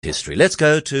History. Let's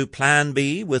go to Plan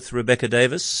B with Rebecca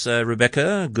Davis.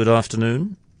 Rebecca, good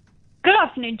afternoon. Good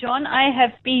afternoon, John. I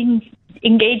have been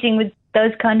engaging with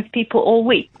those kind of people all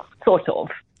week, sort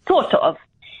of.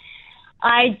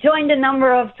 I joined a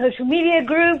number of social media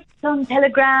groups on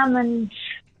Telegram and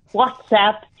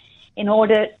WhatsApp in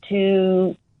order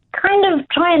to kind of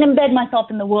try and embed myself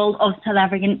in the world of South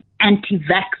African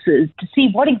anti-vaxxers to see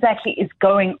what exactly is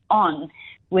going on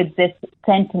with this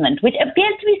sentiment, which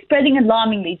appears to be spreading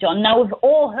alarmingly, John. Now, we've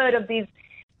all heard of these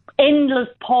endless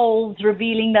polls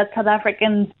revealing that South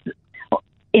Africans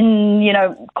in,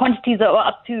 quantities that are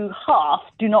up to half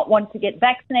do not want to get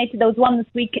vaccinated. There was one this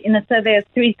week in a survey of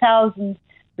 3,000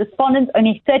 respondents.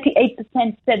 Only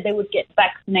 38% said they would get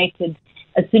vaccinated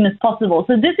as soon as possible.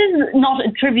 So this is not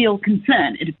a trivial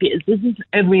concern, it appears. This is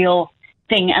a real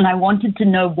thing, and I wanted to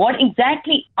know what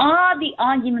exactly are the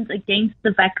arguments against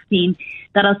the vaccine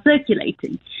that are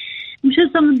circulating. I'm sure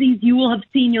some of these you will have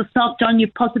seen yourself, John. You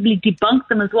possibly debunked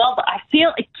them as well, but I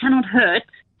feel it cannot hurt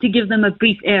to give them a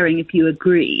brief airing if you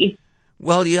agree.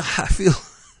 Well, yeah,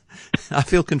 I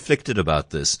feel conflicted about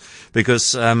this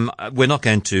because we're not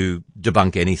going to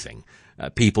debunk anything.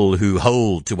 People who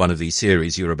hold to one of these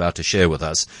theories you're about to share with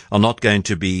us are not going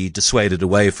to be dissuaded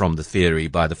away from the theory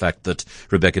by the fact that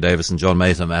Rebecca Davis and John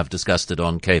Maytham have discussed it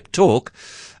on Cape Talk.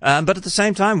 But at the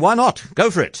same time, why not? Go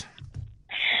for it.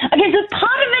 Okay, so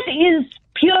part of it is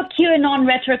pure QAnon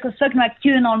rhetoric. I've spoken about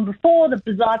QAnon before, the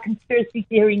bizarre conspiracy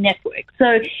theory network.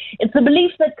 So it's the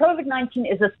belief that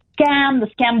COVID-19 is a scam, the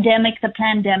scamdemic, the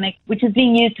pandemic, which is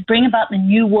being used to bring about the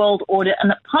new world order. And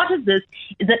that part of this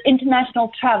is that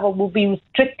international travel will be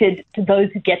restricted to those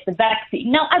who get the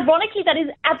vaccine. Now, ironically, that is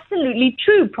absolutely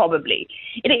true, probably.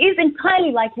 It is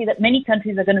entirely likely that many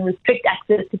countries are going to restrict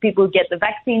access to people who get the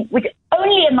vaccine, which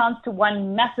only amounts to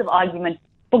one massive argument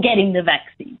for getting the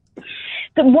vaccine.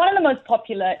 So one of the most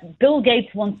popular, Bill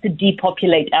Gates wants to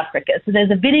depopulate Africa. So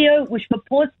there's a video which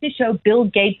purports to show Bill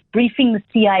Gates briefing the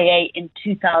CIA in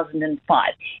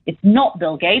 2005. It's not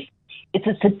Bill Gates. It's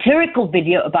a satirical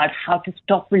video about how to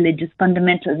stop religious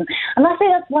fundamentalism. And I say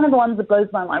that's one of the ones that blows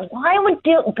my mind. Why would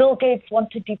Bill Gates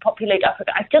want to depopulate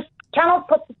Africa? I just cannot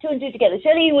put the two and two together.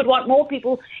 Surely he would want more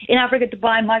people in Africa to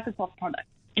buy Microsoft products.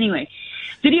 Anyway,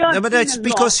 video. No, but it's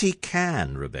because he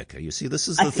can, Rebecca. You see, this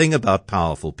is the thing about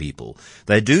powerful people.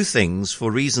 They do things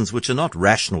for reasons which are not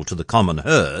rational to the common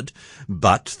herd,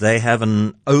 but they have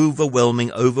an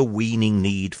overweening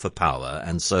need for power,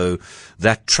 and so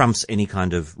that trumps any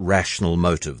kind of rational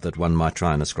motive that one might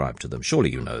try and ascribe to them.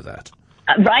 Surely you know that.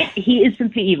 Right, he is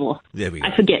simply evil. There we go.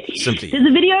 I forget. Simply. There's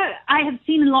a video I have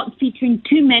seen a lot featuring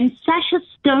two men, Sasha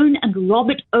Stone and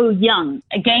Robert O. Young,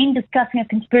 again discussing a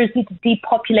conspiracy to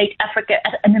depopulate Africa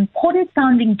at an important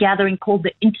founding gathering called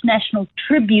the International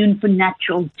Tribune for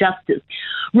Natural Justice.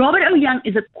 Robert O. Young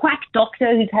is a quack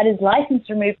doctor who's had his license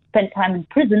removed, spent time in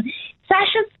prison.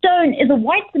 Sasha Stone is a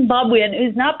white Zimbabwean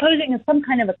who's now posing as some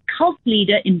kind of a cult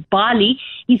leader in Bali.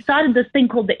 He started this thing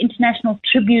called the International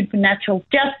Tribune for Natural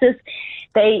Justice.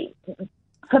 They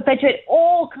perpetuate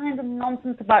all kinds of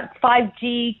nonsense about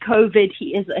 5G, COVID.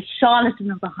 He is a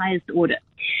charlatan of the highest order.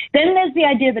 Then there's the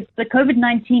idea that the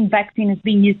COVID-19 vaccine is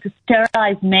being used to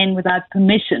sterilize men without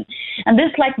permission. And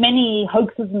this, like many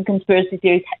hoaxes and conspiracy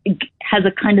theories, has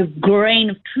a kind of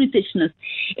grain of truthishness.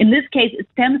 In this case, it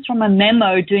stems from a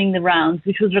memo doing the rounds,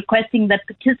 which was requesting that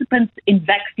participants in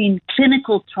vaccine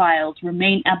clinical trials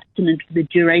remain abstinent for the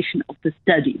duration of the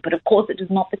study. But of course, it is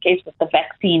not the case that the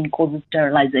vaccine causes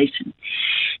sterilization.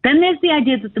 Then there's the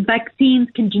idea that the vaccines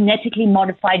can genetically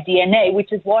modify DNA,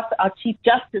 which is what our Chief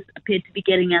Justice appeared to be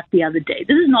getting at the other day.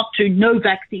 This is not true. No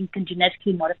vaccine can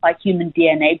genetically modify human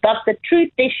DNA, but the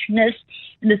truthishness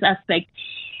in this aspect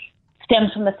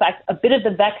stems from the fact a bit of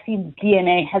the vaccine's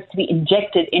DNA has to be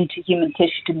injected into human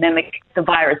tissue to mimic the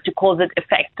virus, to cause its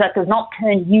effect. That does not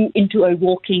turn you into a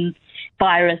walking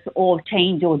virus or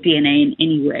change your DNA in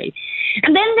any way.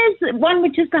 And then there's one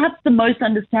which is perhaps the most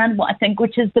understandable, I think,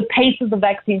 which is the pace of the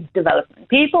vaccine's development.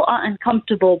 People are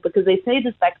uncomfortable because they say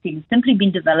this vaccine has simply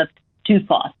been developed too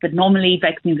fast, but normally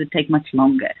vaccines would take much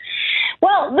longer.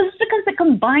 Well, this is because the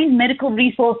combined medical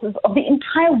resources of the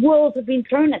entire world have been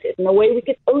thrown at it in a way we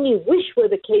could only wish were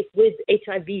the case with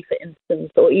HIV, for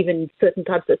instance, or even certain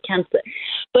types of cancer.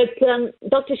 But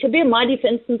Dr. Shabir Mahdi, for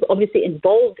instance, obviously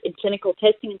involved in clinical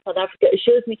testing in South Africa,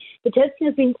 assures me the testing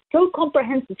has been so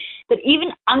comprehensive that even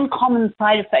uncommon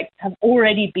side effects have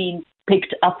already been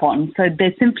picked up on. So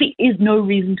there simply is no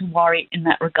reason to worry in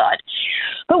that regard.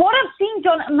 But what I've seen,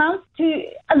 John, amounts to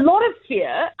a lot of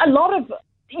fear, a lot of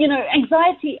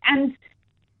anxiety. And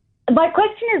my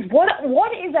question is,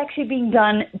 what is actually being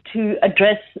done to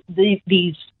address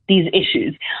these these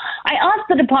issues. I asked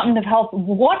the Department of Health,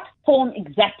 what form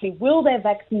exactly will their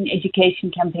vaccine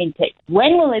education campaign take?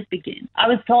 When will it begin? I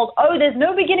was told, there's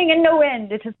no beginning and no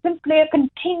end. It is simply a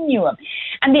continuum.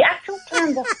 And the actual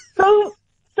plans are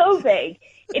so vague.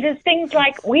 It is things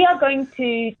like, we are going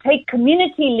to take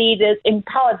community leaders,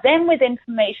 empower them with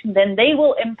information, then they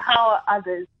will empower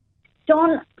others.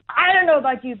 John, I don't know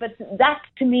about you, but that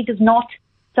to me does not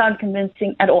sound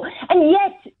convincing at all. And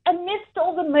yet, amidst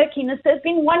all the murkiness, there's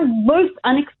been one most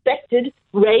unexpected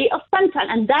ray of sunshine,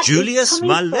 and that Julius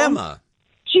Malema.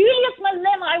 Julius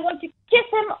Malema. I want to kiss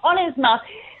him on his mouth.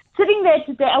 Sitting there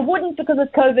today, I wouldn't because of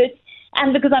COVID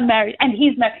and because I'm married and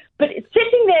he's married, but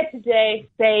sitting there today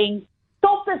saying,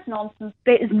 stop this nonsense.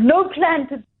 There is no plan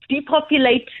to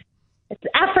depopulate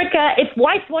Africa. If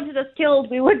whites wanted us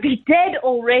killed, we would be dead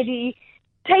already.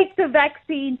 Take the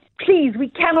vaccine. Please, we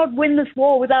cannot win this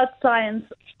war without science.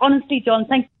 Honestly, John,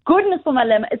 thank goodness for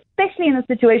Malema, especially in a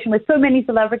situation where so many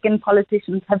South African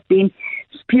politicians have been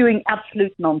spewing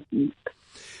absolute nonsense.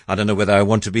 I don't know whether I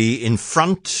want to be in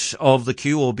front of the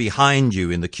queue or behind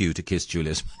you in the queue to kiss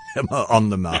Julius Malema on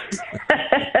the mouth.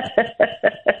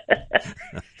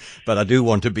 But I do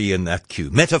want to be in that queue,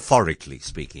 metaphorically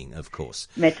speaking, of course.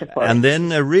 Metaphorically. And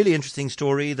then a really interesting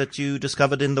story that you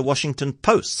discovered in the Washington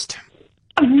Post.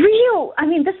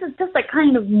 This is just a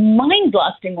kind of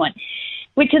mind-blasting one,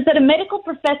 which is that a medical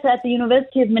professor at the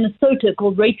University of Minnesota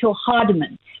called Rachel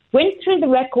Hardiman went through the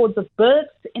records of births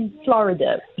in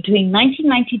Florida between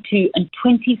 1992 and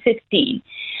 2015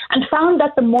 and found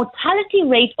that the mortality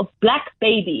rate of black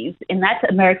babies in that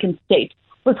American state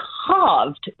was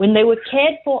halved when they were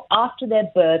cared for after their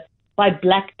birth by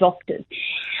black doctors.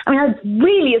 That's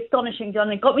really astonishing,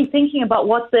 John. It got me thinking about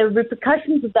what the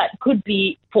repercussions of that could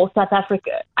be for South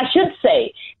Africa. I should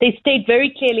say, they state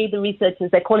very clearly, the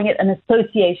researchers, they're calling it an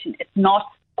association. It's not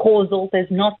causal. They're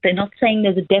not saying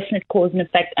there's a definite cause and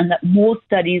effect and that more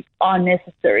studies are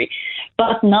necessary.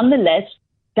 But nonetheless,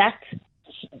 that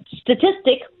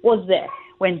statistic was there.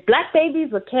 When black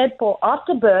babies were cared for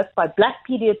after birth by black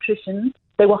pediatricians,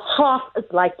 they were half as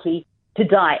likely to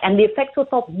die, and the effects were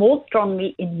felt more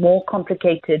strongly in more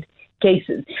complicated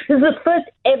cases. This is the first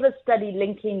ever study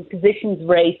linking physicians'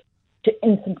 race to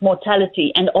infant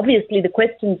mortality, and obviously the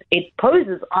questions it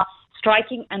poses are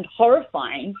striking and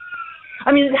horrifying.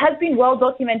 It has been well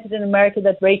documented in America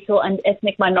that racial and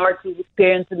ethnic minorities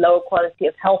experience a lower quality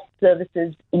of health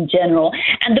services in general.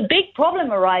 And the big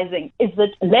problem arising is that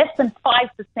less than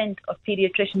 5% of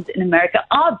pediatricians in America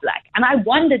are black. And I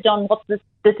wonder, John, what the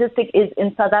statistic is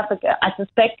in South Africa. I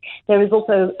suspect there is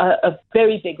also a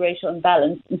very big racial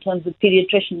imbalance in terms of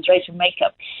pediatricians' racial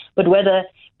makeup. But whether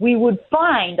we would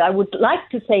find, I would like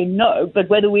to say no, but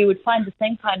whether we would find the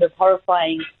same kind of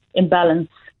horrifying imbalance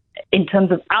in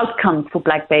terms of outcomes for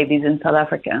black babies in South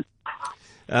Africa.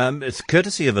 It's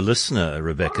courtesy of a listener,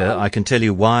 Rebecca. I can tell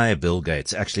you why Bill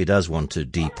Gates actually does want to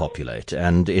depopulate.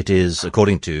 And it is,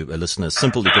 according to a listener,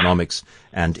 simple economics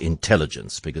and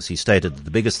intelligence, because he stated that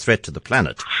the biggest threat to the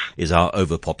planet is our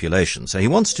overpopulation. So he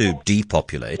wants to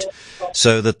depopulate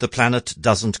so that the planet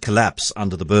doesn't collapse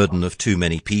under the burden of too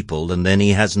many people, and then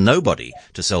he has nobody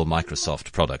to sell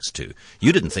Microsoft products to.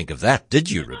 You didn't think of that,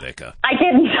 did you, Rebecca? I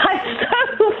didn't.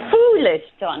 Foolish,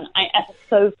 John. I am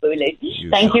so foolish.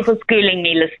 Thank you for schooling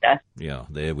me, listener. Yeah,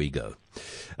 there we go.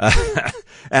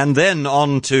 And then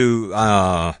on to,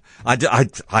 I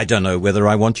don't know whether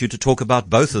I want you to talk about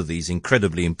both of these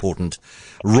incredibly important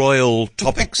royal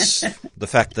topics. The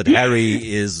fact that Harry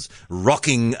is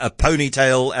rocking a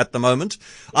ponytail at the moment.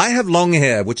 I have long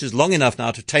hair, which is long enough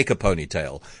now to take a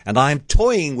ponytail. And I'm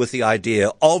toying with the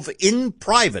idea of, in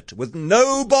private, with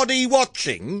nobody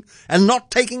watching and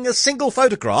not taking a single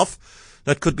photograph,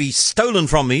 that could be stolen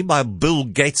from me by Bill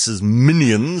Gates's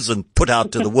minions and put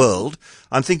out to the world.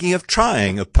 I'm thinking of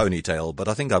trying a ponytail, but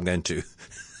I think I'm going to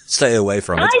stay away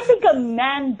from it. I think a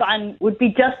man bun would be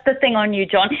just the thing on you,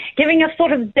 John, giving a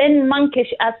sort of then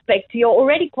monkish aspect to your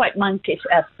already quite monkish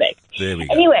aspect. There we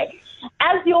go. Anyway,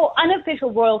 as your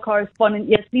unofficial royal correspondent,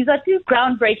 yes, these are two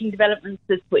groundbreaking developments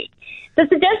this week. The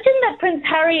suggestion that Prince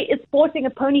Harry is sporting a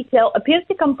ponytail appears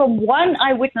to come from one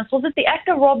eyewitness. Was it the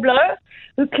actor Rob Lowe,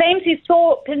 who claims he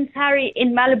saw Prince Harry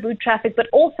in Malibu traffic, but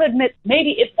also admits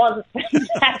maybe it was Prince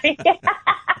Harry.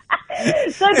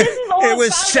 So this is all it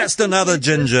was just another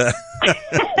ginger.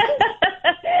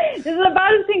 This is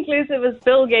about as inclusive as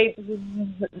Bill Gates'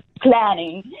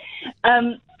 planning.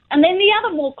 And then the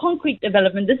other more concrete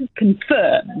development, this is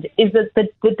confirmed, is that the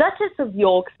Duchess of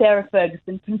York, Sarah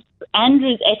Ferguson, Prince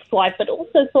Andrew's ex-wife, but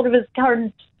also sort of his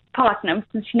current partner,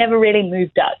 since she never really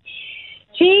moved out,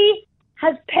 she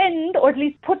has penned, or at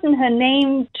least put in her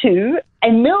name to,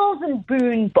 a Mills and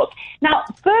Boon book. Now,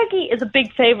 Fergie is a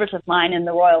big favorite of mine in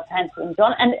the royal pantheon,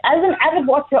 John, and as an avid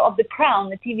watcher of The Crown,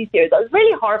 the TV series, I was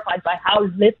really horrified by how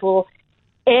little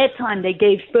airtime they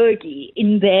gave Fergie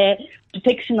in their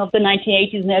depiction of the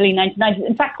 1980s and early 1990s.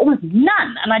 In fact, almost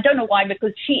none. And I don't know why,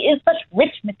 because she is such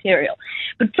rich material.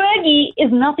 But Fergie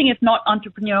is nothing if not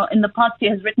entrepreneurial. In the past, she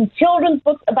has written children's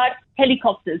books about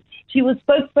helicopters. She was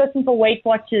spokesperson for Weight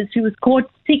Watchers. She was caught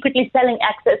secretly selling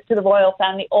access to the royal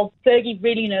family. Or Fergie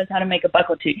really knows how to make a buck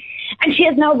or two. And she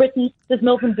has now written this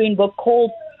Mills and Boon book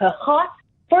called Her Heart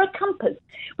for a Compass,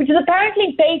 which is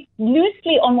apparently based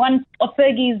loosely on one of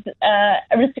Fergie's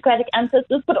aristocratic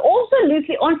ancestors, but also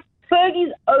loosely on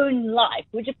Fergie's own life,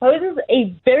 which poses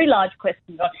a very large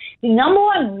question. The number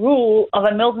one rule of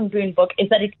a Mills and Boon book is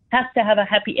that it has to have a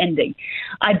happy ending.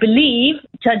 I believe,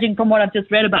 judging from what I've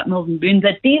just read about Mills and Boon,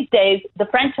 that these days the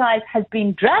franchise has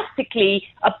been drastically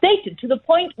updated to the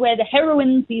point where the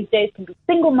heroines these days can be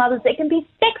single mothers, they can be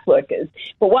sex workers.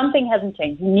 But one thing hasn't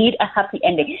changed. You need a happy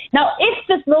ending. Now, if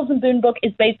this Mills and Boon book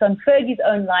is based on Fergie's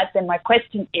own life, then my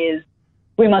question is,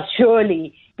 we must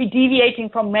surely be deviating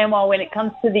from memoir when it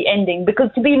comes to the ending, because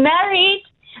to be married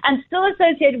and still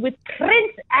associated with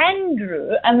Prince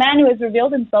Andrew, a man who has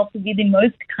revealed himself to be the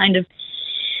most kind of,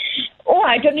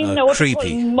 I don't even know what to call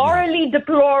it, morally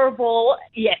deplorable,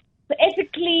 yes,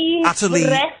 ethically, utterly,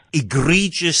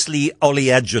 egregiously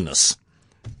oleaginous.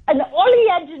 An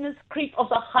oleaginous creep of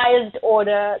the highest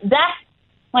order. That,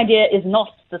 my dear, is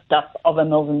not the stuff of a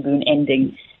Mills and Boon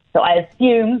ending. So I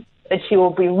assume that she will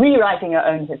be rewriting her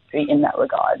own history in that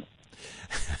regard.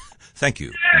 Thank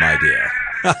you, my dear.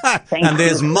 And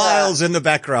there's Miles in the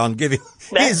background giving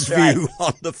his view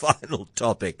on the final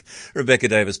topic. Rebecca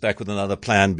Davis back with another Plan B.